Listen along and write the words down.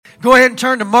Go ahead and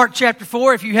turn to Mark chapter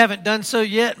 4 if you haven't done so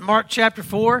yet. Mark chapter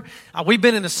 4. We've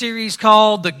been in a series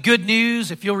called The Good News.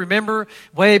 If you'll remember,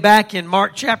 way back in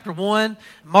Mark chapter 1,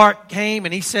 Mark came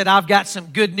and he said, I've got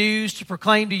some good news to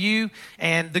proclaim to you.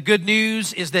 And the good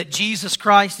news is that Jesus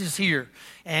Christ is here.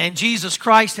 And Jesus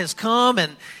Christ has come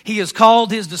and He has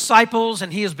called His disciples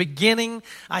and He is beginning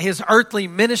His earthly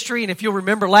ministry. And if you'll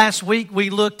remember last week, we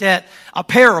looked at a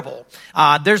parable.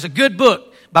 There's a good book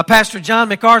by Pastor John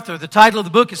MacArthur. The title of the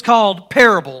book is called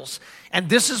Parables. And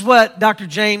this is what Dr.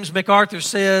 James MacArthur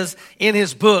says in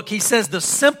his book. He says the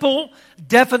simple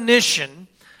definition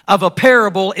of a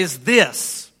parable is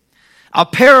this. A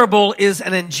parable is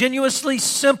an ingenuously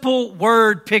simple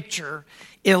word picture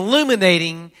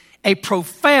illuminating a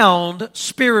profound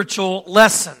spiritual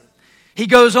lesson. He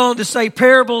goes on to say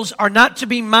parables are not to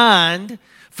be mined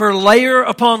for layer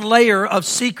upon layer of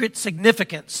secret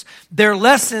significance. Their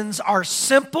lessons are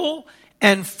simple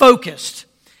and focused.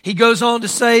 He goes on to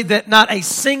say that not a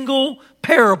single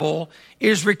parable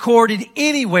is recorded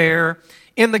anywhere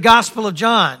in the Gospel of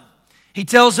John. He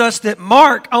tells us that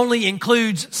Mark only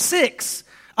includes 6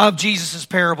 of Jesus'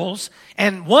 parables,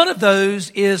 and one of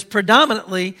those is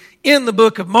predominantly in the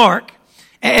book of Mark.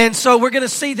 And so we're going to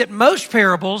see that most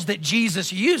parables that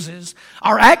Jesus uses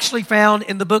are actually found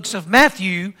in the books of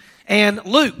Matthew and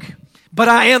Luke. But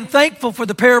I am thankful for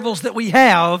the parables that we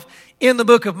have in the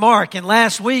book of Mark. And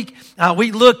last week,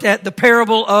 we looked at the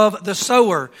parable of the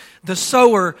sower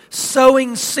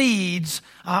sowing seeds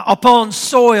upon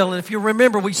soil. And if you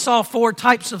remember, we saw 4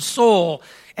 types of soil.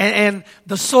 And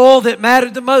the soil that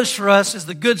mattered the most for us is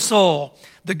the good soil.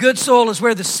 The good soil is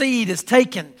where the seed is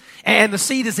taken and the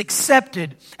seed is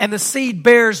accepted and the seed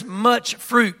bears much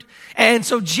fruit. And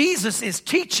so Jesus is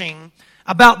teaching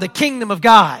about the kingdom of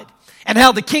God and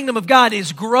how the kingdom of God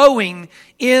is growing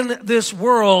in this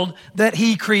world that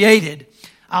He created.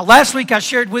 Last week I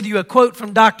shared with you a quote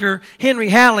from Dr. Henry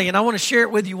Halley, and I want to share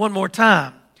it with you one more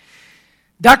time.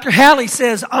 Dr. Halley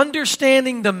says,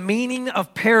 understanding the meaning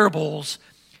of parables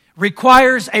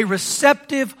requires a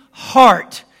receptive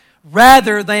heart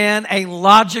rather than a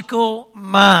logical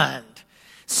mind.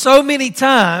 So many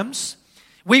times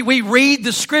we read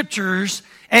the scriptures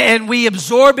and we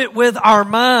absorb it with our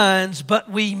minds, but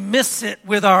we miss it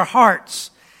with our hearts.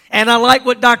 And I like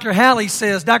what Dr. Halley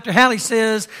says. Dr. Halley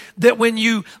says that when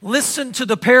you listen to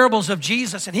the parables of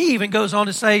Jesus, and he even goes on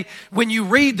to say, when you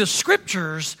read the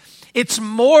scriptures, it's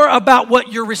more about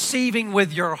what you're receiving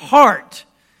with your heart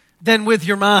than with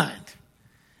your mind.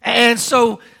 And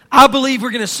so I believe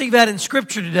we're going to see that in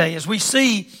Scripture today. As we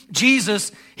see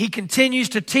Jesus, He continues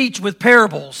to teach with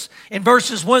parables. In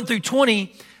verses 1 through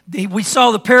 20, we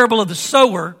saw the parable of the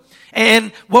sower.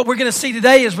 And what we're going to see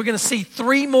today is we're going to see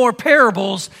 3 more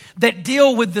parables that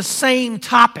deal with the same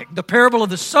topic. The parable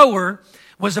of the sower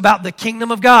was about the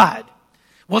kingdom of God.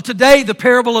 Well, today, the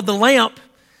parable of the lamp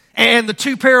and the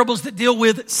 2 parables that deal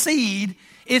with seed,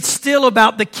 it's still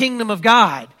about the kingdom of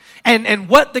God. And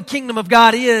what the kingdom of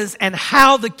God is and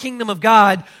how the kingdom of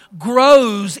God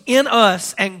grows in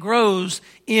us and grows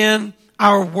in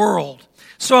our world.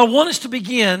 So I want us to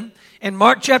begin in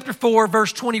Mark chapter 4,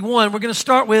 verse 21. We're going to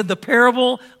start with the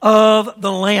parable of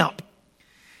the lamp.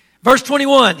 Verse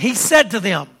 21, He said to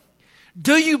them,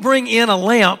 do you bring in a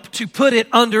lamp to put it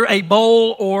under a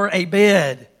bowl or a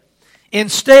bed?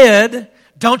 Instead,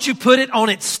 don't you put it on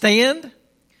its stand?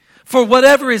 For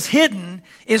whatever is hidden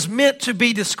is meant to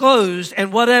be disclosed,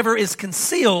 and whatever is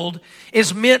concealed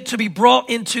is meant to be brought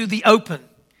into the open.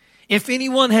 If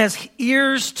anyone has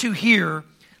ears to hear,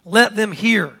 let them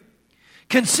hear.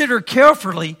 Consider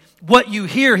carefully what you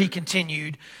hear, He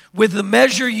continued. With the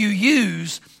measure you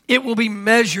use, it will be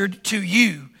measured to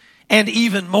you, and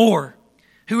even more.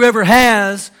 Whoever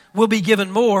has will be given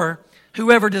more.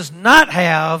 Whoever does not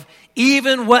have,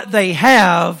 even what they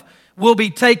have will be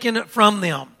taken from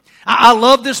them. I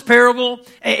love this parable.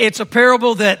 It's a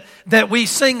parable that we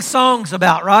sing songs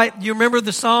about, right? You remember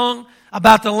the song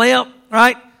about the lamp,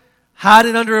 right? Hide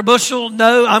it under a bushel.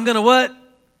 No, I'm going to what?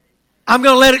 I'm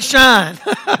going to let it shine,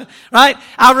 right?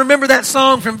 I remember that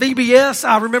song from VBS.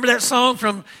 I remember that song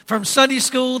from Sunday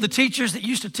school, the teachers that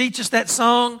used to teach us that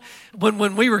song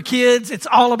when we were kids. It's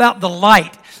all about the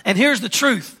light. And here's the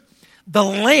truth. The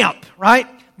lamp, right?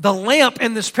 The lamp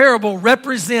in this parable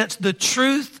represents the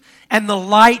truth and the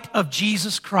light of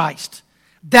Jesus Christ.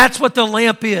 That's what the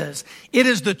lamp is. It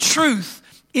is the truth.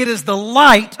 It is the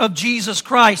light of Jesus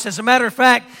Christ. As a matter of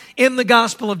fact, in the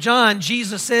Gospel of John,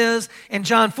 Jesus says in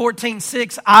John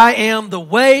 14:6, I am the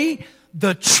way,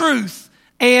 the truth,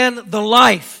 and the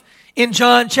life. In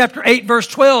John chapter 8, verse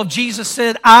 12, Jesus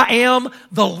said, I am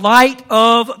the light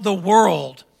of the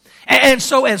world. And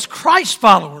so as Christ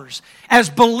followers, as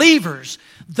believers,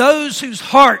 those whose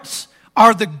hearts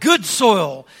are the good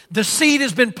soil, the seed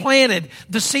has been planted,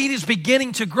 the seed is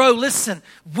beginning to grow. Listen,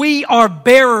 we are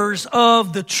bearers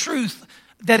of the truth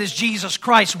that is Jesus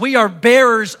Christ. We are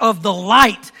bearers of the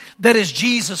light that is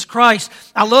Jesus Christ.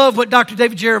 I love what Dr.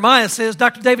 David Jeremiah says.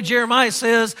 Dr. David Jeremiah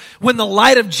says, when the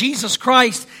light of Jesus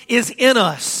Christ is in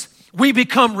us, we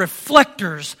become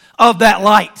reflectors of that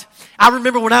light. I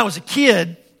remember when I was a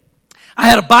kid, I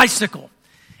had a bicycle,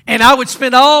 and I would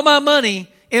spend all my money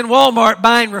in Walmart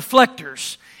buying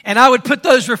reflectors. And I would put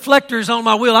those reflectors on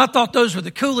my wheel. I thought those were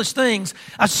the coolest things,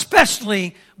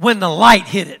 especially when the light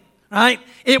hit it, right?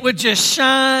 It would just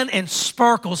shine and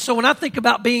sparkle. So when I think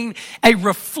about being a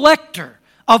reflector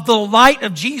of the light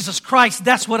of Jesus Christ,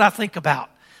 that's what I think about.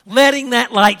 Letting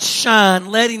that light shine,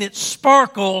 letting it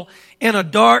sparkle in a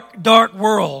dark, dark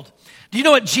world. Do you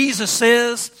know what Jesus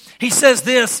says? He says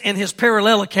this in his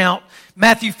parallel account,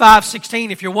 Matthew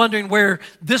 5:16. If you're wondering where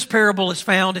this parable is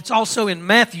found, it's also in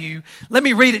Matthew. Let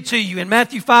me read it to you. In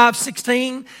Matthew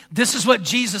 5:16, this is what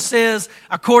Jesus says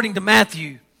according to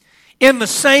Matthew. In the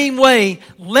same way,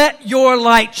 let your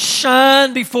light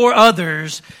shine before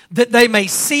others, that they may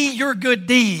see your good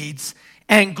deeds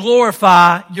and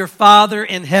glorify your Father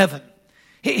in heaven.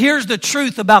 Here's the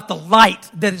truth about the light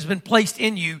that has been placed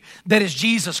in you, that is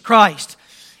Jesus Christ.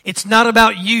 It's not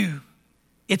about you,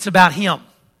 it's about Him.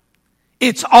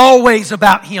 It's always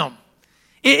about Him.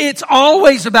 It's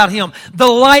always about Him. The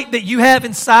light that you have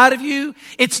inside of you,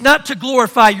 it's not to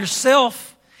glorify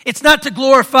yourself. It's not to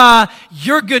glorify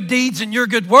your good deeds and your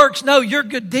good works. No, your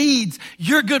good deeds,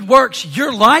 your good works,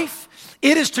 your life,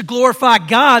 it is to glorify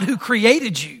God who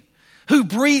created you, who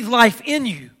breathed life in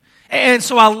you. And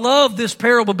so I love this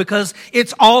parable because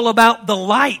it's all about the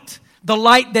light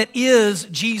that is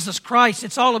Jesus Christ.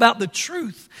 It's all about the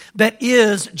truth that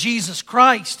is Jesus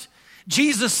Christ.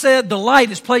 Jesus said the light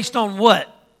is placed on what?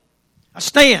 A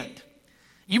stand.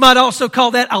 You might also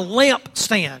call that a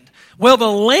lampstand. Well, the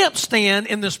lampstand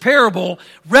in this parable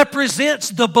represents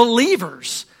the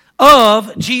believers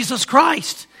of Jesus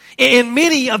Christ. In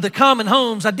many of the common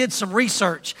homes, I did some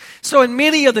research. So in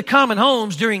many of the common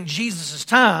homes during Jesus'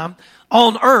 time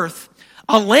on earth,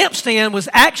 a lampstand was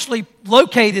actually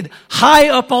located high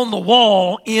up on the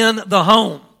wall in the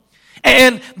home.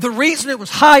 And the reason it was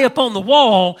high up on the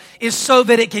wall is so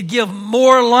that it could give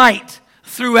more light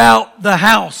throughout the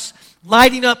house,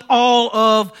 lighting up all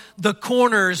of the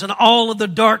corners and all of the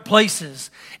dark places.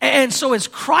 And so as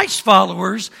Christ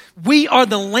followers, we are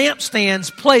the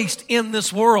lampstands placed in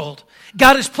this world.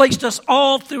 God has placed us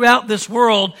all throughout this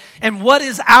world. And what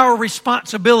is our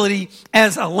responsibility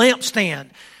as a lampstand?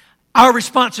 Our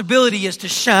responsibility is to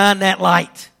shine that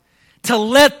light, to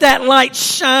let that light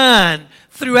shine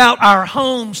throughout our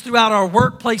homes, throughout our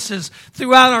workplaces,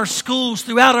 throughout our schools,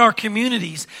 throughout our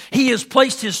communities. He has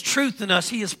placed His truth in us.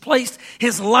 He has placed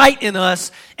His light in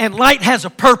us, and light has a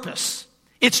purpose.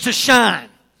 It's to shine.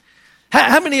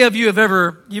 How many of you have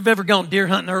ever gone deer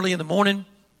hunting early in the morning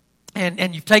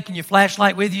and you've taken your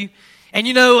flashlight with you? And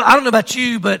you know, I don't know about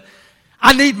you, but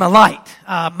I need my light.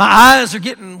 My eyes are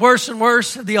getting worse and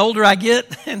worse the older I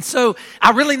get, and so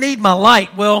I really need my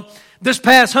light. Well, this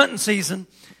past hunting season,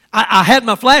 I had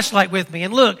my flashlight with me,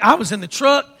 and look, I was in the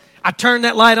truck. I turned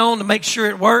that light on to make sure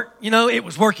it worked. You know, it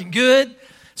was working good.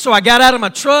 So I got out of my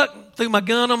truck, threw my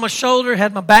gun on my shoulder,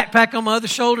 had my backpack on my other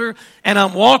shoulder, and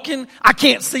I'm walking. I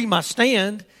can't see my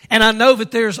stand, and I know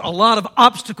that there's a lot of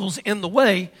obstacles in the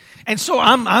way. And so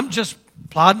I'm just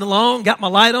plodding along, got my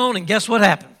light on, and guess what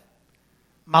happened?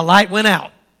 My light went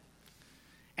out.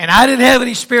 And I didn't have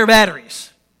any spare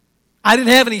batteries. I'm going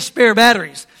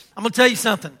to tell you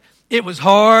something. It was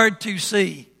hard to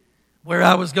see where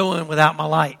I was going without my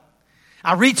light.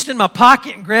 I reached in my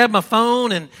pocket and grabbed my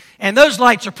phone, and those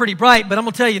lights are pretty bright, but I'm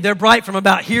going to tell you, they're bright from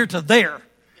about here to there.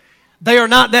 They are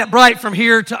not that bright from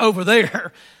here to over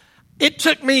there. It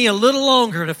took me a little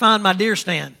longer to find my deer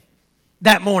stand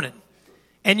that morning.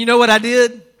 And you know what I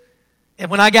did?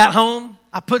 And when I got home,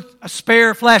 I put a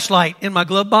spare flashlight in my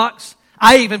glove box.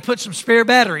 I even put some spare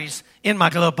batteries in my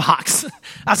glove box.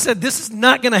 I said, this is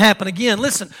not going to happen again.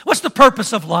 Listen, what's the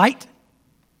purpose of light?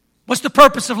 What's the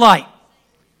purpose of light?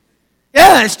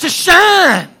 Yeah, it's to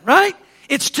shine, right?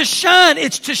 It's to shine.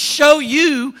 It's to show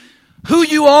you who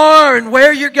you are and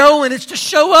where you're going. It's to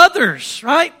show others,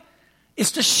 right?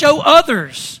 It's to show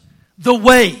others the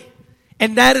way.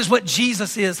 And that is what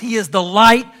Jesus is. He is the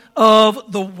light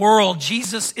of the world.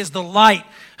 Jesus is the light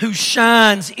who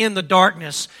shines in the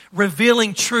darkness,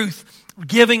 revealing truth,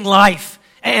 giving life.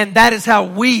 And that is how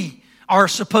we are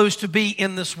supposed to be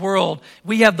in this world.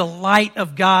 We have the light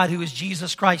of God who is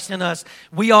Jesus Christ in us.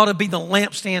 We ought to be the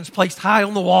lampstands placed high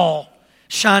on the wall,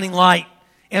 shining light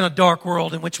in a dark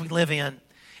world in which we live in.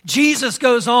 Jesus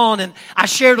goes on, and I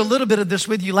shared a little bit of this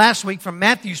with you last week from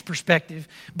Matthew's perspective.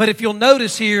 But if you'll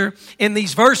notice here in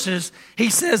these verses, he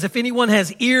says, if anyone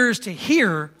has ears to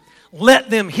hear, let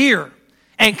them hear,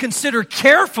 and consider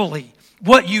carefully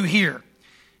what you hear.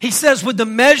 He says, with the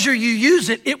measure you use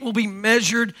it, it will be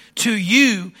measured to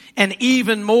you and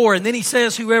even more. And then he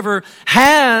says, whoever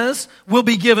has will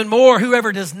be given more.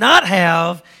 Whoever does not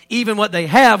have, even what they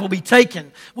have will be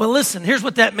taken. Well, listen, here's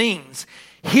what that means.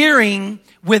 Hearing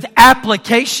with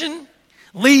application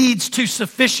leads to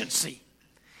sufficiency.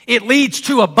 It leads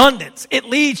to abundance. It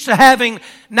leads to having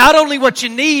not only what you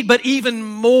need, but even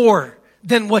more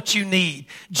than what you need.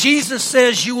 Jesus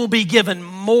says you will be given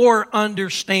more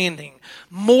understanding,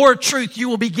 more truth. You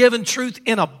will be given truth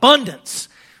in abundance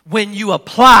when you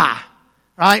apply,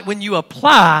 right? When you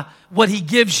apply what He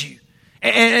gives you.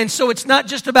 And so it's not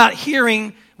just about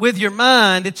hearing with your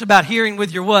mind, it's about hearing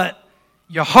with your what?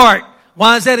 Your heart.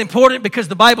 Why is that important? Because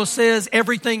the Bible says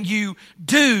everything you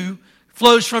do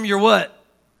flows from your what?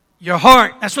 Your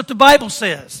heart. That's what the Bible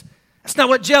says. That's not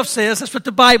what Jeff says. That's what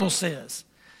the Bible says.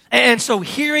 And so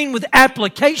hearing with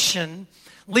application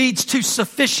leads to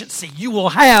sufficiency. You will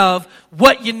have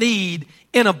what you need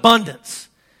in abundance.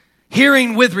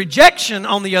 Hearing with rejection,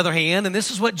 on the other hand, and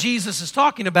this is what Jesus is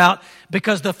talking about,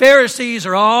 because the Pharisees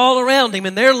are all around Him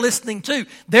and they're listening too.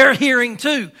 They're hearing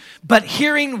too. But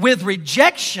hearing with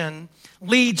rejection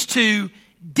leads to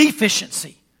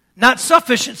deficiency. Not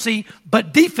sufficiency,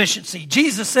 but deficiency.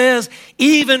 Jesus says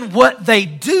even what they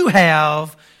do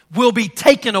have will be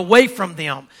taken away from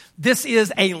them. This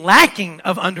is a lacking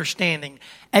of understanding,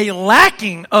 a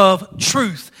lacking of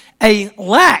truth, a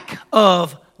lack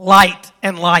of light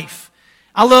and life.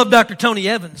 I love Dr. Tony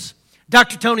Evans.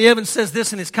 Dr. Tony Evans says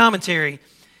this in his commentary.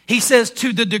 He says,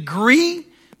 to the degree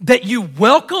that you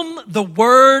welcome the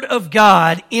Word of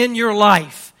God in your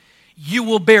life, you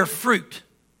will bear fruit.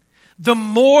 The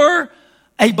more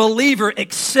a believer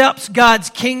accepts God's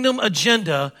kingdom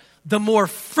agenda, the more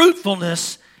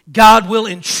fruitfulness God will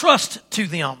entrust to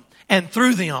them and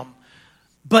through them.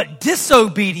 But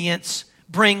disobedience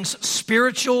brings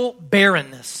spiritual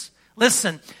barrenness.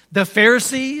 Listen, the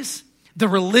Pharisees, the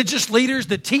religious leaders,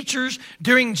 the teachers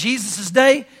during Jesus'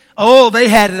 day, they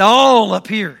had it all up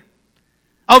here.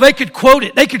 They could quote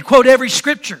it. They could quote every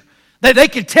scripture. They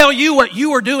could tell you what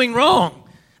you were doing wrong.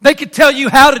 They could tell you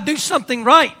how to do something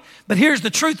right. But here's the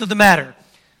truth of the matter.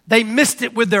 They missed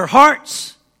it with their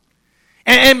hearts.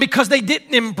 And because they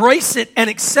didn't embrace it and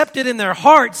accept it in their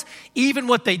hearts, even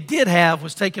what they did have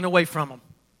was taken away from them.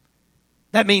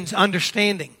 That means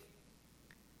understanding.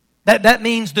 That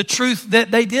means the truth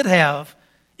that they did have,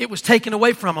 it was taken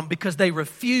away from them because they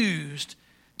refused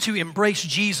to embrace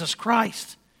Jesus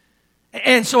Christ.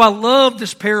 And so I love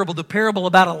this parable, the parable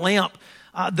about a lamp,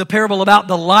 the parable about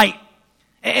the light.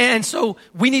 And so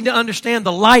we need to understand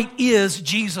the light is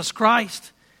Jesus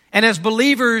Christ. And as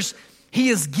believers, He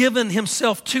has given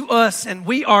Himself to us, and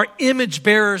we are image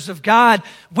bearers of God.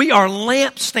 We are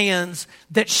lampstands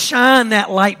that shine that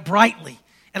light brightly.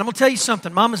 And I'm going to tell you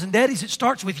something, mamas and daddies, it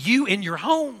starts with you in your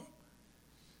home,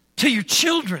 to your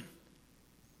children.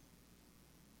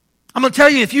 I'm going to tell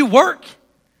you, if you work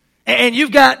and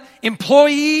you've got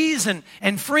employees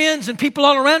and friends and people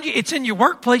all around you, it's in your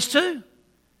workplace too.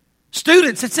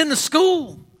 Students, it's in the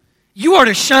school. You are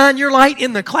to shine your light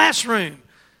in the classroom,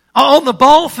 on the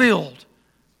ball field.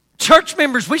 Church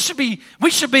members, we should be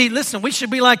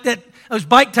like those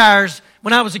bike tires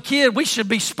when I was a kid. We should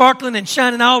be sparkling and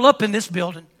shining all up in this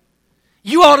building.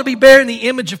 You ought to be bearing the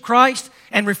image of Christ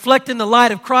and reflecting the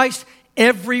light of Christ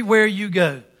everywhere you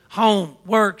go. Home,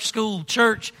 work, school,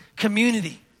 church,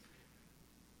 community.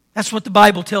 That's what the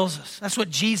Bible tells us. That's what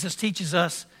Jesus teaches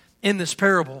us in this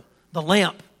parable. The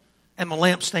lamp and the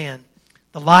lampstand.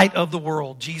 The light of the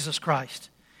world, Jesus Christ.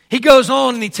 He goes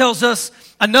on and he tells us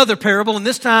another parable, and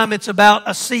this time it's about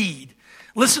a seed.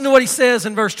 Listen to what he says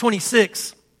in verse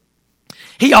 26.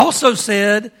 He also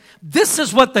said, this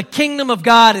is what the kingdom of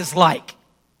God is like.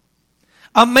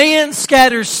 A man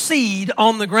scatters seed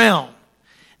on the ground,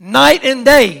 night and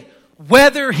day,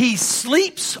 whether he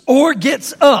sleeps or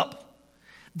gets up.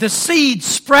 The seed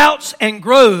sprouts and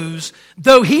grows,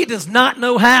 though he does not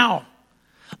know how.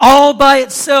 All by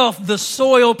itself, the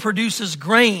soil produces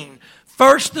grain.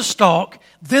 First the stalk,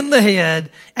 then the head,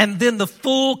 and then the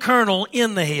full kernel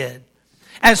in the head.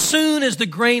 As soon as the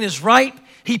grain is ripe,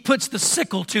 he puts the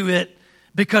sickle to it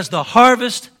because the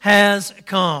harvest has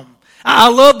come. I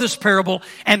love this parable.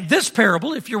 And this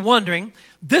parable, if you're wondering,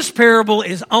 This parable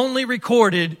is only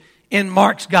recorded in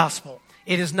Mark's gospel.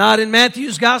 It is not in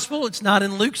Matthew's gospel. It's not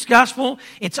in Luke's gospel.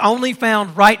 It's only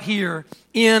found right here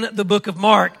in the book of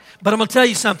Mark. But I'm going to tell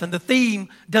you something. The theme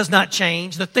does not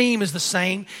change. The theme is the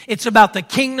same. It's about the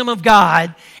kingdom of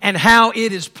God and how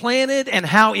it is planted and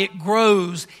how it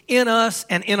grows in us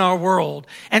and in our world.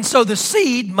 And so the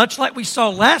seed, much like we saw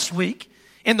last week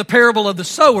in the parable of the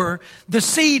sower, the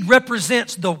seed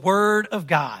represents the Word of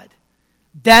God.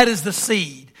 That is the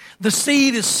seed. The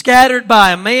seed is scattered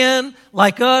by a man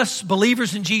like us,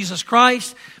 believers in Jesus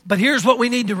Christ. But here's what we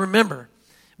need to remember.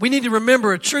 We need to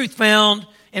remember a truth found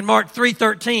in Mark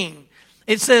 3:13.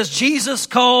 It says, Jesus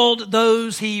called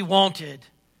those he wanted.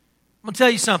 I'm going to tell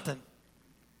you something.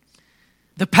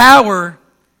 The power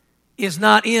is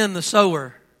not in the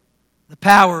sower. The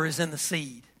power is in the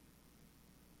seed.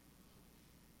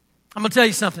 I'm going to tell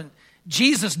you something.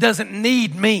 Jesus doesn't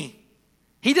need me.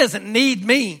 He doesn't need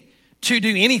me to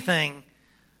do anything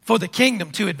for the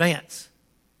kingdom to advance.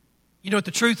 You know what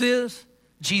the truth is?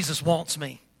 Jesus wants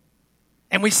me.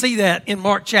 And we see that in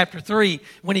Mark chapter 3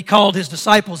 when he called his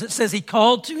disciples. It says he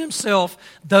called to himself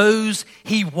those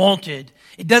he wanted.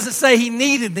 It doesn't say he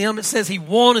needed them. It says he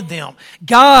wanted them.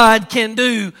 God can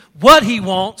do what he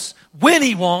wants, when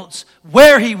he wants,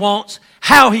 where he wants,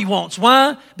 how he wants.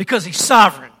 Why? Because he's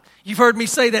sovereign. You've heard me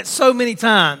say that so many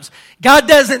times. God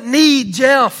doesn't need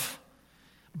Jeff,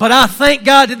 but I thank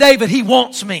God today that he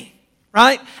wants me,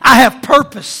 right? I have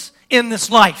purpose in this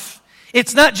life.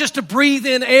 It's not just to breathe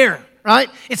in air.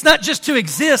 Right? It's not just to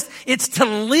exist, it's to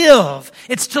live.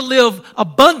 It's to live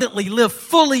abundantly, live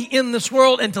fully in this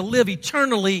world, and to live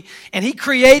eternally. And he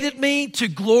created me to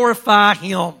glorify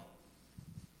him.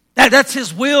 That's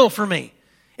his will for me.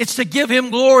 It's to give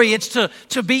him glory. It's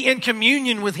to be in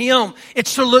communion with him.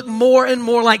 It's to look more and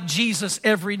more like Jesus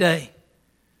every day.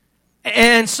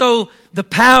 And so the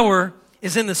power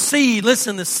is in the seed.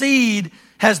 Listen, the seed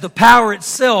has the power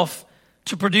itself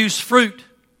to produce fruit.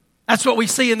 That's what we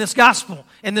see in this gospel,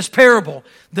 in this parable.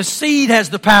 The seed has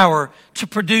the power to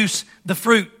produce the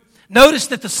fruit. Notice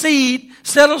that the seed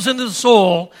settles into the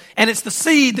soil, and it's the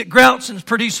seed that grouts and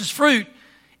produces fruit,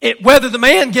 whether the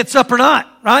man gets up or not,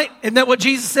 right? Isn't that what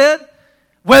Jesus said?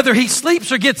 Whether he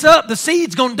sleeps or gets up, the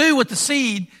seed's going to do what the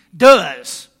seed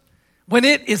does. When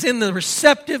it is in the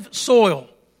receptive soil,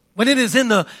 when it is in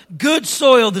the good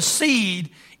soil, the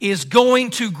seed is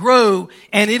going to grow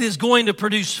and it is going to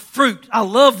produce fruit. I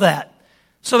love that.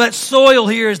 So that soil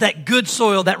here is that good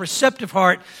soil, that receptive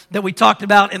heart that we talked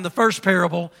about in the first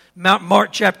parable,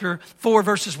 Mark chapter 4,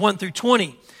 verses 1 through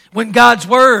 20. When God's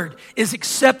word is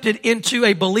accepted into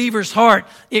a believer's heart,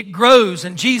 it grows.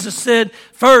 And Jesus said,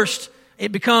 first,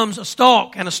 it becomes a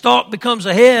stalk, and a stalk becomes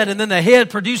a head, and then the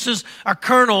head produces a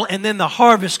kernel, and then the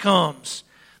harvest comes.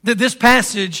 This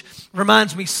passage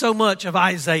reminds me so much of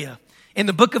Isaiah. In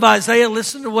the book of Isaiah,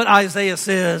 listen to what Isaiah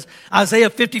says. Isaiah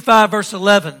 55, verse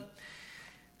 11.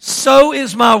 So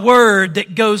is my word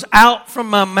that goes out from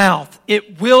my mouth.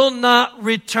 It will not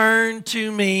return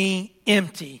to me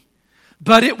empty,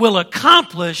 but it will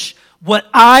accomplish what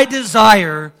I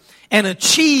desire and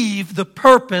achieve the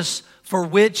purpose for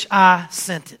which I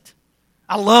sent it.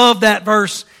 I love that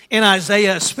verse in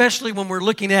Isaiah, especially when we're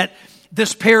looking at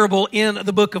this parable in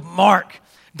the book of Mark.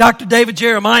 Dr. David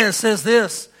Jeremiah says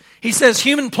this. He says,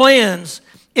 human plans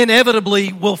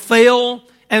inevitably will fail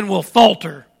and will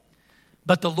falter,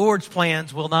 but the Lord's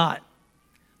plans will not.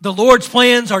 The Lord's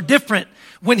plans are different.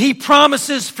 When he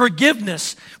promises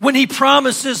forgiveness, when he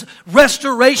promises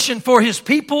restoration for his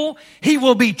people, he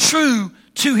will be true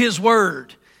to his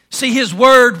word. See, his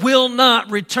word will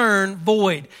not return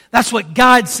void. That's what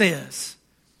God says.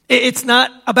 It's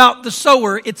not about the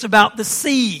sower, it's about the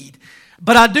seed.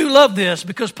 But I do love this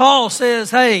because Paul says,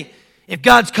 hey, if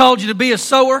God's called you to be a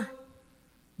sower,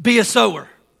 be a sower.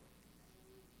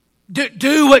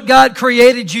 Do what God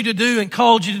created you to do and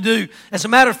called you to do. As a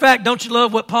matter of fact, don't you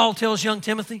love what Paul tells young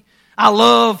Timothy? I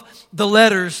love the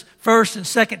letters, 1st and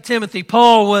 2nd Timothy.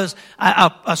 Paul was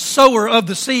a sower of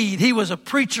the seed. He was a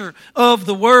preacher of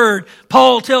the word.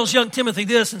 Paul tells young Timothy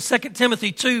this in 2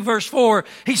 Timothy 2, verse 4.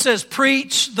 He says,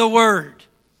 preach the word.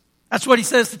 That's what he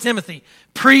says to Timothy.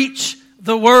 Preach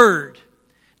the word.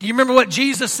 Do you remember what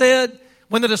Jesus said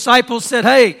when the disciples said,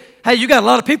 hey, you got a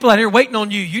lot of people out here waiting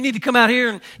on you. You need to come out here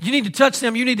and you need to touch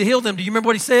them. You need to heal them. Do you remember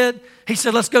what he said? He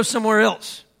said, let's go somewhere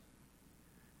else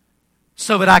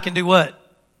so that I can do what?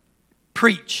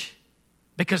 Preach,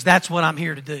 because that's what I'm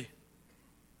here to do.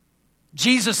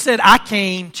 Jesus said, I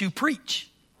came to preach.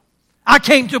 I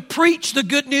came to preach the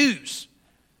good news.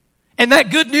 And that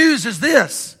good news is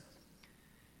this.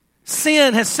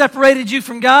 Sin has separated you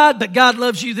from God, but God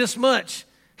loves you this much.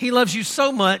 He loves you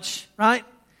so much, right?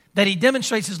 That he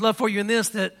demonstrates his love for you in this,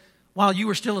 that while you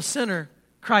were still a sinner,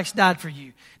 Christ died for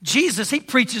you. Jesus, he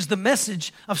preaches the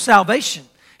message of salvation.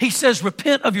 He says,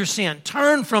 repent of your sin,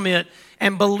 turn from it,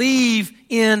 and believe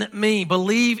in me.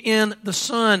 Believe in the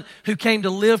Son who came to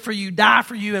live for you, die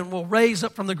for you, and will raise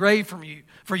up from the grave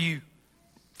for you.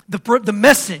 The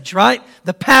message, right?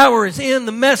 The power is in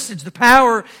the message. The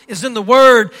power is in the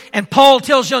Word. And Paul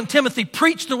tells young Timothy,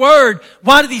 preach the Word.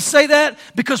 Why did he say that?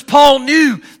 Because Paul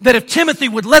knew that if Timothy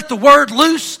would let the Word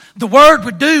loose, the Word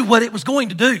would do what it was going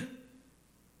to do.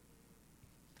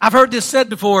 I've heard this said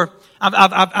before.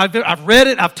 I've read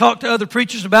it. I've talked to other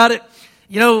preachers about it.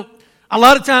 You know, a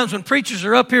lot of times when preachers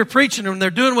are up here preaching and they're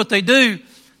doing what they do,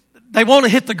 they want to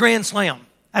hit the grand slam.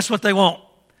 That's what they want.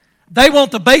 They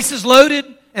want the bases loaded.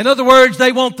 In other words,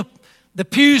 they want the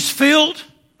pews filled,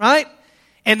 right?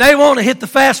 And they want to hit the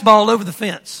fastball over the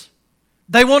fence.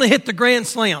 They want to hit the grand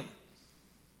slam.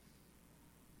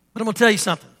 But I'm going to tell you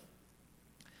something.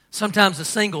 Sometimes the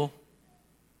single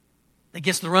that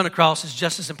gets the run across is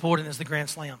just as important as the grand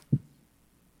slam.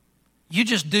 You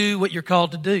just do what you're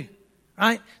called to do,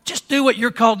 right? Just do what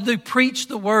you're called to do. Preach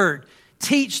the Word.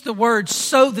 Teach the Word.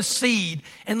 Sow the seed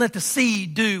and let the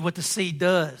seed do what the seed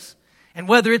does. And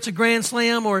whether it's a grand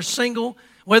slam or a single,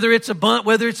 whether it's a bunt,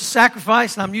 whether it's a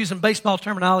sacrifice, and I'm using baseball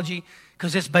terminology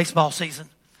because it's baseball season.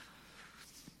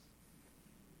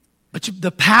 But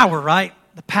the power, right?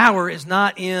 The power is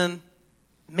not in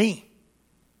me.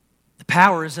 The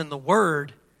power is in the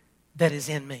Word that is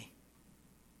in me.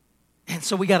 And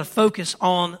so we got to focus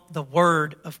on the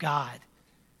Word of God.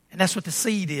 And that's what the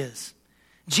seed is.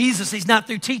 Jesus, he's not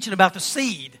through teaching about the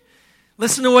seed.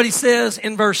 Listen to what he says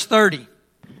in verse 30.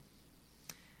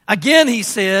 Again, he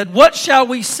said, what shall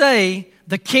we say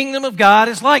the kingdom of God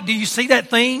is like? Do you see that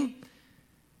theme?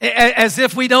 As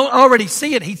if we don't already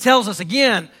see it. He tells us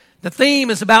again, the theme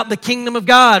is about the kingdom of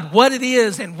God, what it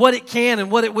is and what it can and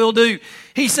what it will do.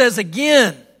 He says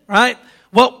again, right?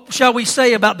 What shall we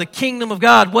say about the kingdom of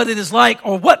God, what it is like,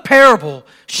 or what parable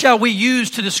shall we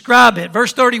use to describe it?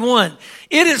 Verse 31,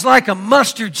 it is like a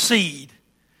mustard seed,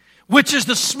 which is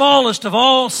the smallest of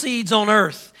all seeds on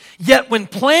earth. Yet when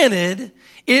planted,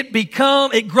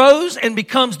 it grows and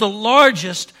becomes the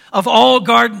largest of all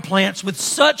garden plants with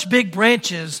such big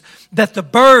branches that the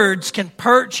birds can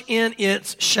perch in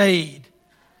its shade.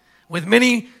 With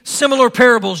many similar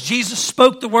parables, Jesus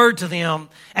spoke the word to them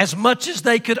as much as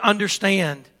they could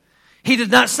understand. He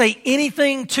did not say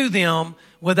anything to them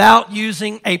without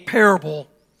using a parable.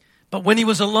 But when he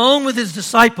was alone with his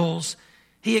disciples,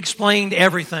 he explained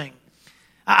everything.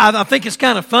 I think it's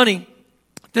kind of funny.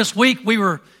 This week we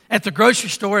were at the grocery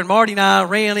store and Marty and I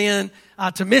ran in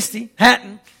to Misty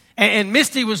Hatton, and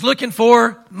Misty was looking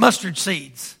for mustard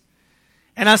seeds.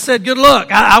 And I said, good luck.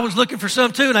 I was looking for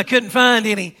some too, and I couldn't find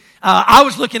any. I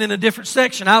was looking in a different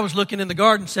section. I was looking in the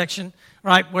garden section,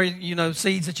 right, where, you know,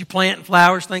 seeds that you plant and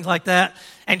flowers, things like that.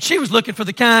 And she was looking for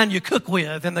the kind you cook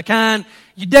with and the kind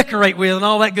you decorate with and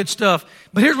all that good stuff.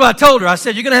 But here's what I told her. I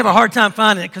said, you're going to have a hard time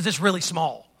finding it because it's really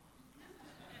small.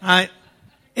 All right?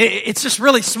 It's just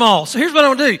really small. So here's what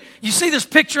I'm going to do. You see this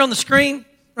picture on the screen,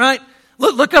 right?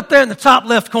 Look up there in the top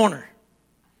left corner.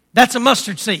 That's a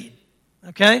mustard seed,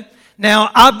 okay? Now,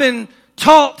 I've been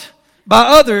taught by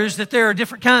others that there are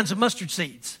different kinds of mustard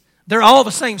seeds. They're all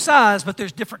the same size, but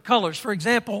there's different colors. For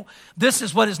example, this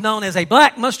is what is known as a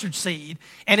black mustard seed,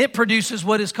 and it produces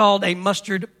what is called a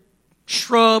mustard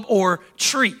shrub or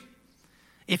tree.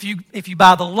 If you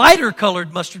buy the lighter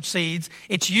colored mustard seeds,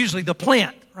 it's usually the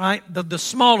plant, right? The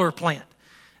smaller plant.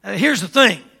 Here's the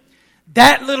thing.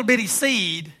 That little bitty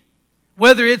seed,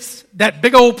 whether it's that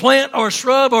big old plant or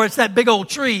shrub or it's that big old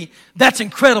tree, that's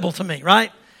incredible to me,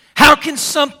 right? How can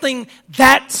something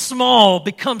that small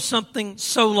become something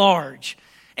so large?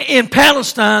 In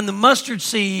Palestine, the mustard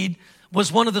seed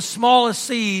was one of the smallest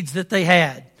seeds that they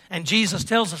had. And Jesus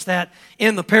tells us that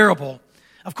in the parable.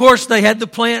 Of course, they had the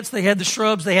plants, they had the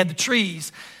shrubs, they had the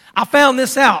trees. I found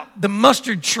this out. The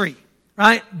mustard tree,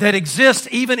 right, that exists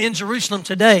even in Jerusalem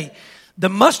today. The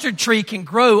mustard tree can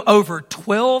grow over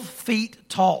 12 feet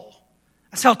tall.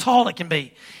 That's how tall it can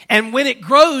be. And when it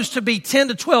grows to be 10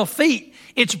 to 12 feet,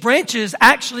 its branches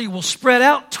actually will spread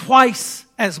out twice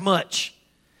as much.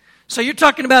 So you're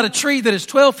talking about a tree that is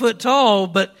 12 foot tall,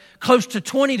 but close to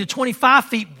 20 to 25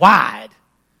 feet wide.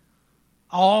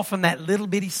 All from that little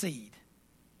bitty seed.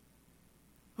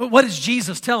 But what is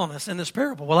Jesus telling us in this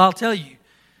parable? Well, I'll tell you.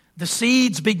 The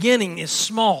seed's beginning is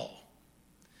small,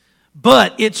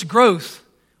 but its growth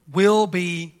will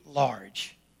be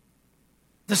large.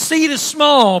 The seed is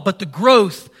small, but the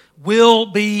growth will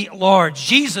be large.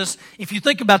 Jesus, if you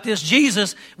think about this,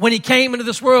 Jesus, when he came into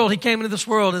this world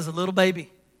as a little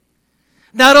baby.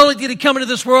 Not only did he come into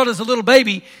this world as a little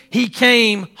baby, he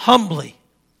came humbly.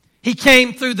 He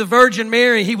came through the Virgin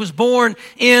Mary. He was born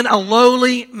in a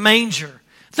lowly manger.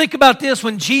 Think about this.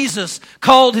 When Jesus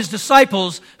called his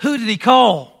disciples, who did he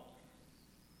call?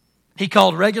 He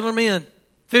called regular men,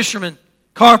 fishermen,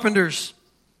 carpenters,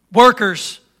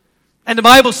 workers. And the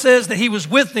Bible says that he was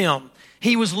with them.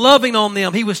 He was loving on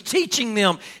them. He was teaching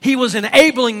them. He was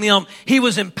enabling them. He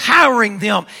was empowering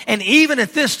them. And even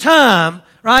at this time,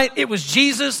 right, it was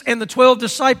Jesus and the 12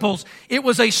 disciples. It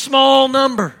was a small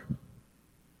number.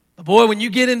 But boy, when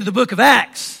you get into the book of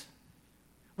Acts,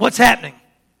 what's happening?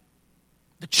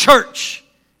 The church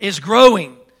is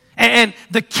growing. And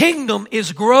the kingdom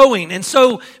is growing. And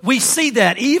so we see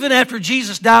that even after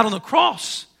Jesus died on the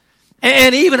cross.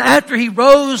 And even after he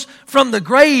rose from the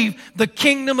grave, the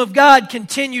kingdom of God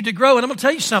continued to grow. And I'm going to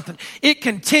tell you something. It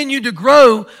continued to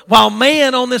grow while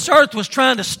man on this earth was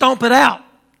trying to stomp it out.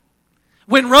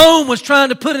 When Rome was trying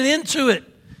to put an end to it.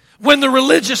 When the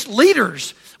religious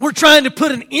leaders were trying to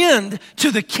put an end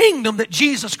to the kingdom that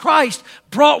Jesus Christ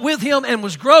brought with him and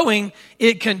was growing,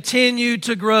 it continued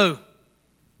to grow.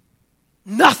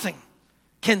 Nothing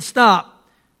can stop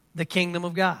the kingdom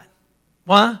of God.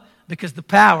 Why? Because the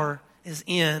power is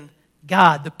in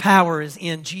God. The power is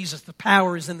in Jesus. The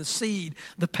power is in the seed.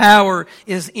 The power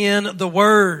is in the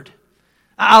Word.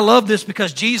 I love this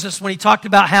because Jesus, when he talked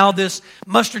about how this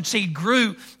mustard seed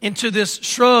grew into this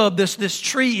shrub, this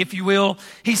tree, if you will,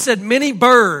 he said many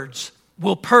birds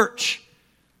will perch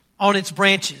on its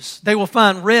branches. They will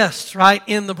find rest, right,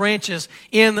 in the branches,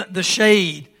 in the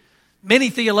shade.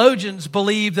 Many theologians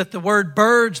believe that the word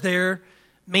birds there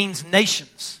means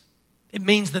nations. It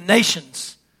means the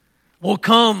nations will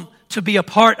come to be a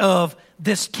part of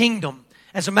this kingdom.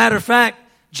 As a matter of fact,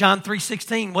 John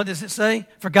 3:16, what does it say?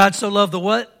 For God so loved the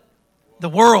what? The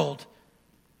world,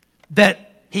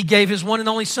 that he gave his one and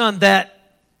only Son, that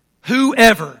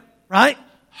whoever, right?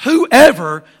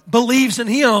 Whoever believes in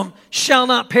him shall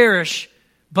not perish,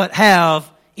 but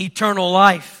have eternal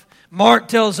life. Mark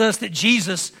tells us that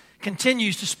Jesus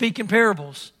continues to speak in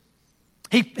parables.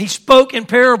 He spoke in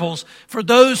parables. For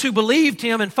those who believed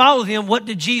him and followed him, what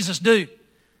did Jesus do?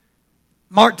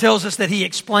 Mark tells us that he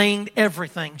explained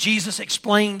everything. Jesus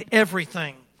explained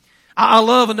everything. I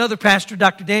love another pastor,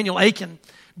 Dr. Daniel Akin.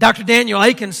 Dr. Daniel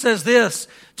Akin says this,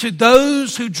 to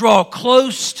those who draw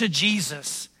close to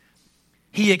Jesus,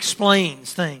 he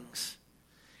explains things.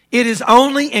 It is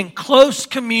only in close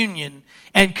communion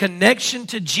and connection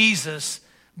to Jesus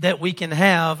that we can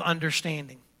have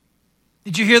understanding.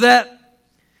 Did you hear that?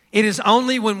 It is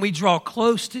only when we draw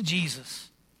close to Jesus,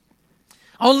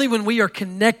 only when we are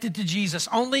connected to Jesus,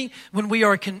 only when we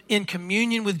are in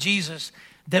communion with Jesus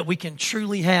that we can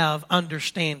truly have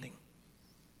understanding.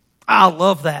 I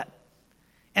love that.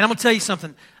 And I'm going to tell you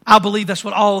something. I believe that's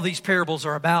what all of these parables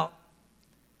are about.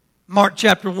 Mark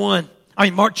chapter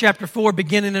 4,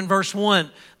 beginning in verse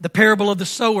 1, the parable of the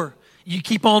sower. You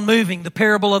keep on moving. The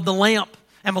parable of the lamp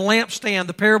and the lampstand,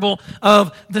 the parable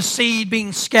of the seed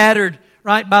being scattered,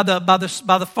 right, by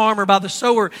the farmer, by the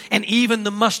sower, and even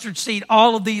the mustard seed.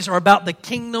 All of these are about the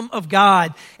kingdom of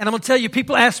God. And I'm going to tell you,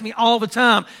 people ask me all the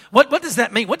time, what does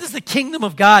that mean? What does the kingdom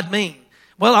of God mean?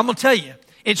 Well, I'm going to tell you,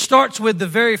 it starts with the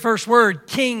very first word,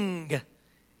 king,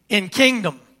 in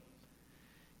kingdom.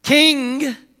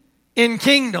 King in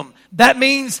kingdom. That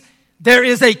means there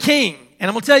is a king. And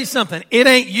I'm going to tell you something, it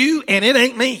ain't you and it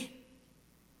ain't me.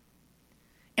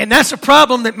 And that's a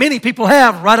problem that many people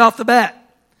have right off the bat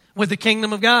with the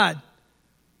kingdom of God.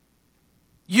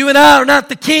 You and I are not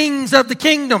the kings of the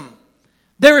kingdom.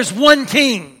 There is one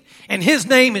king, and his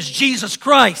name is Jesus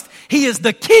Christ. He is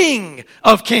the King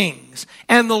of kings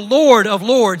and the Lord of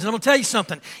lords. And I'm going to tell you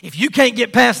something. If you can't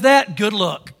get past that, good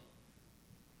luck.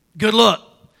 Good luck.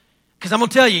 Because I'm going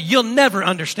to tell you, you'll never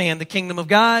understand the kingdom of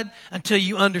God until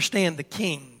you understand the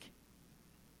King.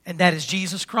 And that is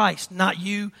Jesus Christ. Not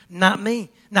you, not me,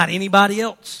 not anybody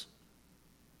else.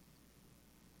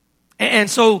 And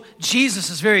so Jesus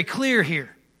is very clear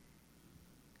here.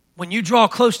 When you draw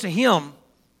close to him,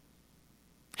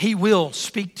 he will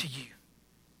speak to you.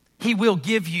 He will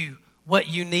give you what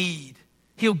you need.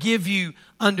 He'll give you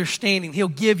understanding. He'll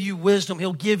give you wisdom.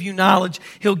 He'll give you knowledge.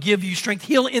 He'll give you strength.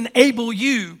 He'll enable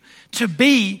you to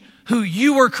be who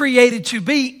you were created to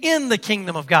be in the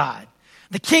kingdom of God.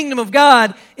 The kingdom of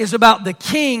God is about the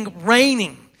king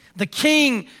reigning, the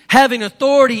king having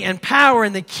authority and power,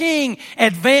 and the king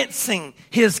advancing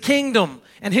his kingdom.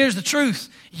 And here's the truth.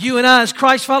 You and I as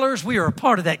Christ followers, we are a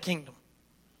part of that kingdom.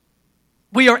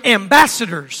 We are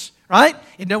ambassadors, right?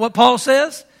 You know what Paul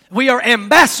says? We are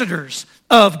ambassadors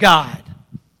of God.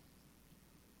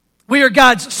 We are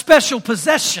God's special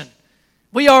possession.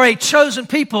 We are a chosen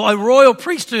people, a royal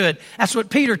priesthood. That's what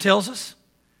Peter tells us.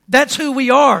 That's who we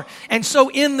are. And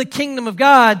so in the kingdom of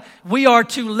God, we are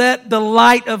to let the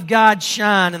light of God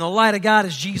shine. And the light of God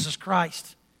is Jesus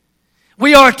Christ.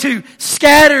 We are to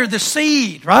scatter the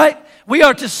seed, right? We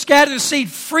are to scatter the seed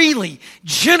freely,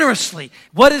 generously.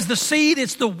 What is the seed?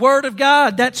 It's the Word of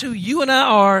God. That's who you and I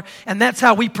are, and that's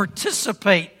how we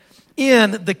participate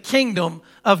in the kingdom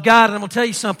of God. And I'm going to tell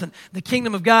you something. The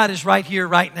kingdom of God is right here,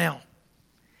 right now.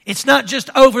 It's not just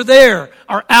over there,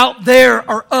 or out there,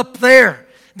 or up there.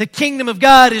 The kingdom of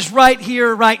God is right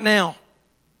here, right now.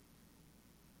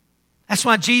 That's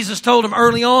why Jesus told him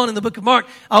early on in the book of Mark,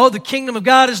 oh, the kingdom of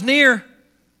God is near.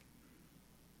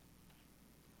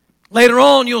 Later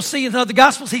on, you'll see in the other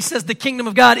Gospels, he says the kingdom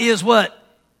of God is what?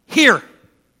 Here.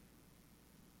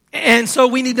 And so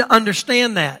we need to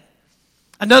understand that.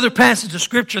 Another passage of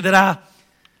Scripture that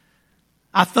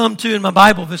I thumbed to in my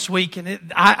Bible this week,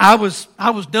 and I was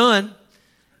done,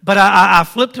 but I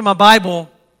flipped to my Bible,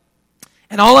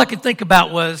 and all I could think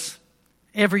about was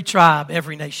every tribe,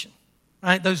 every nation,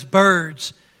 right? Those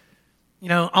birds,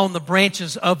 on the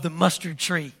branches of the mustard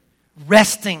tree,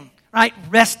 resting, right?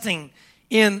 Resting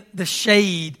in the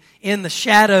shade, in the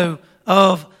shadow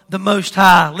of the Most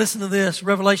High. Listen to this,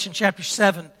 Revelation chapter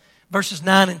 7, verses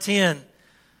 9 and 10.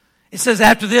 It says,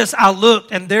 after this I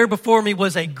looked, and there before me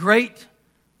was a great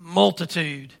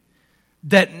multitude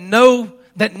that no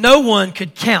one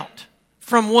could count.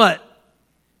 From what?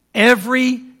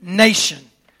 Every nation,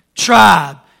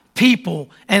 tribe, people,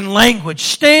 and language,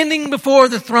 standing before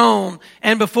the throne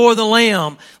and before the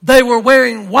Lamb. They were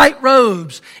wearing white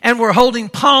robes and were holding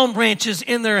palm branches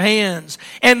in their hands.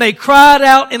 And they cried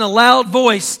out in a loud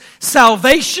voice,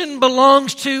 salvation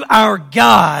belongs to our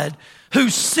God who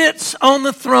sits on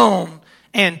the throne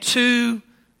and to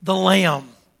the Lamb.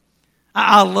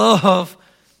 I love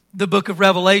the book of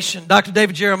Revelation. Dr.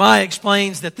 David Jeremiah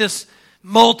explains that this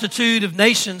multitude of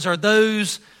nations are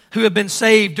those who have been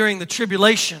saved during the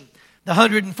tribulation. The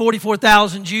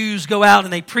 144,000 Jews go out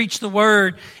and they preach the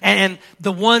word, and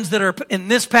the ones that are in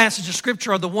this passage of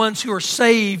Scripture are the ones who are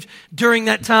saved during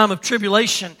that time of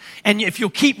tribulation. And if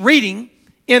you'll keep reading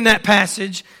in that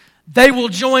passage, they will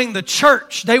join the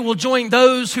church. They will join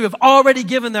those who have already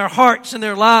given their hearts and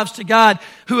their lives to God,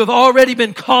 who have already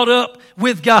been caught up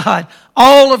with God.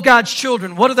 All of God's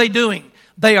children, what are they doing?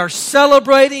 They are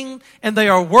celebrating and they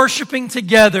are worshiping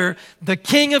together the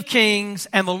King of Kings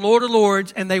and the Lord of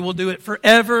Lords, and they will do it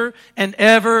forever and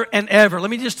ever and ever. Let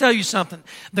me just tell you something.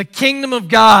 The kingdom of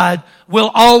God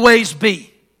will always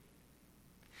be.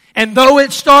 And though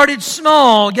it started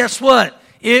small, guess what?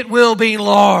 It will be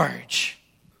large.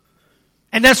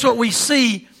 And that's what we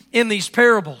see in these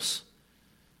parables.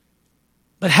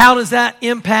 But how does that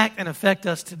impact and affect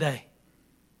us today?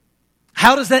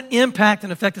 How does that impact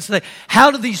and affect us today?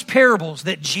 How do these parables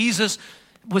that Jesus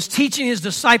was teaching his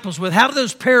disciples with, how do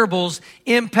those parables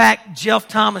impact Jeff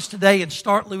Thomas today in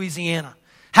Stark, Louisiana?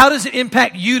 How does it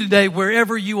impact you today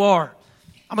wherever you are?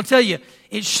 I'm going to tell you,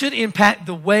 it should impact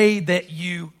the way that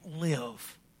you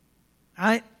live.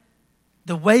 Right?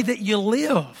 The way that you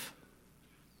live.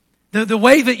 The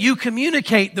way that you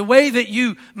communicate, the way that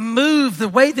you move, the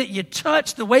way that you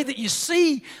touch, the way that you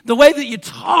see, the way that you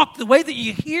talk, the way that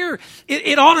you hear,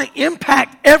 it ought to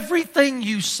impact everything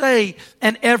you say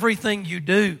and everything you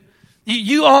do.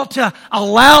 You ought to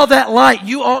allow that light.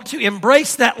 You ought to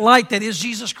embrace that light that is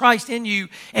Jesus Christ in you,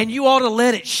 and you ought to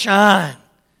let it shine.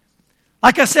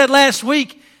 Like I said last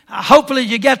week, hopefully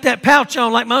you got that pouch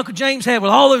on like my Uncle James had with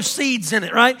all those seeds in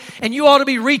it, right? And you ought to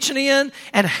be reaching in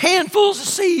and handfuls of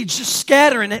seeds, just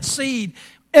scattering that seed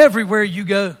everywhere you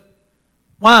go.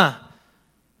 Why?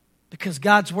 Because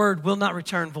God's word will not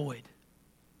return void.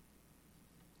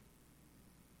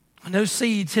 When those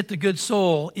seeds hit the good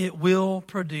soil, it will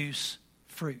produce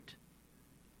fruit.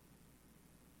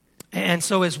 And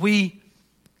so as we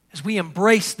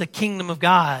embrace the kingdom of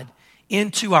God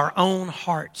into our own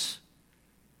hearts,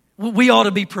 we ought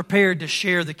to be prepared to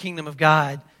share the kingdom of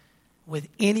God with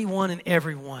anyone and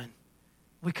everyone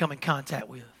we come in contact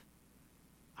with.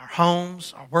 Our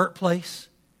homes, our workplace,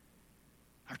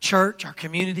 our church, our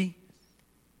community.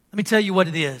 Let me tell you what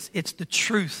it is. It's the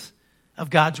truth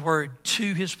of God's word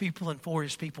to his people and for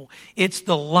his people. It's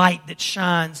the light that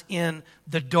shines in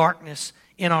the darkness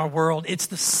in our world. It's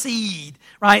the seed,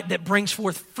 right, that brings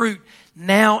forth fruit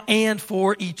now and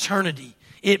for eternity.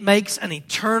 It makes an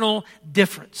eternal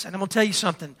difference. And I'm going to tell you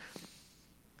something.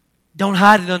 Don't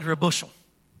hide it under a bushel.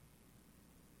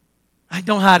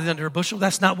 Don't hide it under a bushel.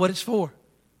 That's not what it's for.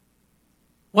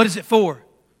 What is it for?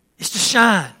 It's to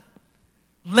shine.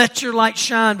 Let your light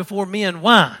shine before men.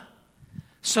 Why?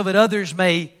 So that others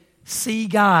may see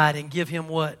God and give Him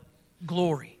what?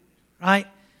 Glory, right?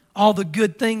 All the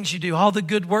good things you do, all the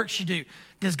good works you do.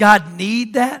 Does God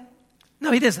need that?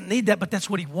 No, He doesn't need that, but that's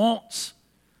what He wants.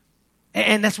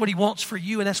 And that's what He wants for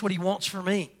you, and that's what He wants for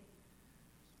me.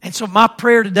 And so my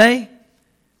prayer today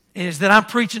is that I'm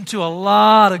preaching to a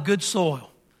lot of good soil.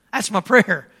 That's my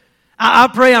prayer. I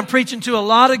pray I'm preaching to a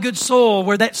lot of good soil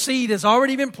where that seed has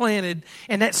already been planted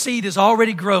and that seed is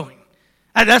already growing.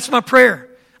 That's my prayer.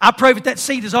 I pray that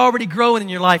seed is already growing in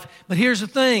your life. But here's the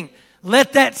thing.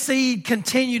 Let that seed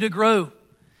continue to grow.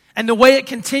 And the way it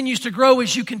continues to grow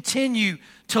is you continue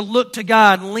to look to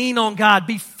God, lean on God,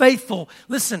 be faithful.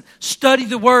 Listen, study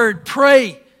the Word,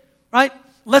 pray, right?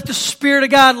 Let the Spirit of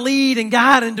God lead and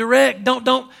guide and direct.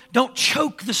 Don't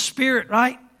choke the Spirit,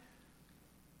 right?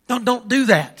 Don't do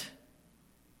that.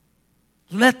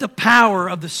 Let the power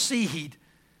of the seed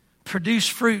produce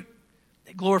fruit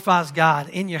that glorifies God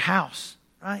in your house,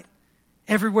 right?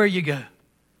 Everywhere you go.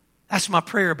 That's my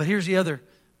prayer. But here's the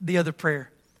other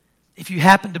prayer. If you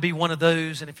happen to be one of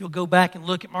those, and if you'll go back and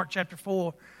look at Mark chapter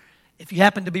 4, if you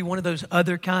happen to be one of those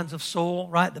other kinds of soil,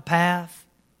 right? The path,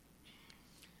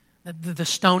 the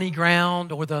stony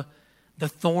ground, or the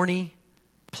thorny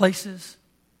places,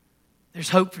 there's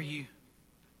hope for you.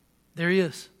 There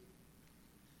is.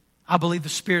 I believe the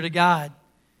Spirit of God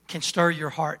can stir your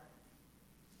heart.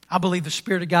 I believe the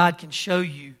Spirit of God can show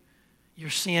you your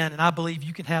sin, and I believe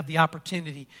you can have the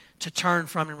opportunity to turn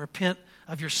from and repent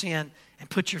of your sin and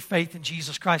put your faith in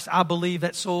Jesus Christ. I believe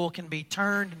that soil can be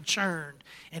turned and churned,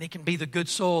 and it can be the good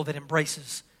soil that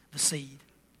embraces the seed.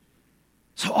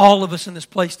 So all of us in this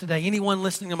place today, anyone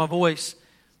listening to my voice,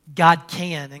 God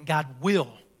can and God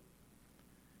will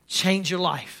change your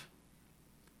life.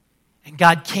 And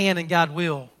God can and God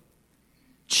will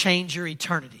change your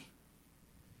eternity.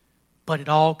 But it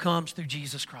all comes through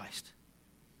Jesus Christ.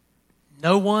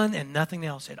 No one and nothing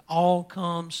else. It all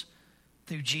comes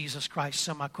through Jesus Christ.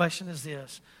 So my question is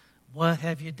this. What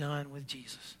have you done with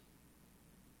Jesus?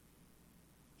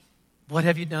 What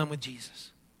have you done with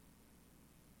Jesus?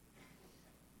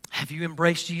 Have you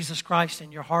embraced Jesus Christ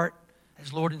in your heart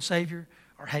as Lord and Savior,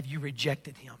 or have you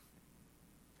rejected Him?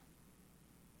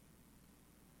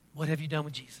 What have you done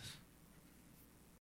with Jesus?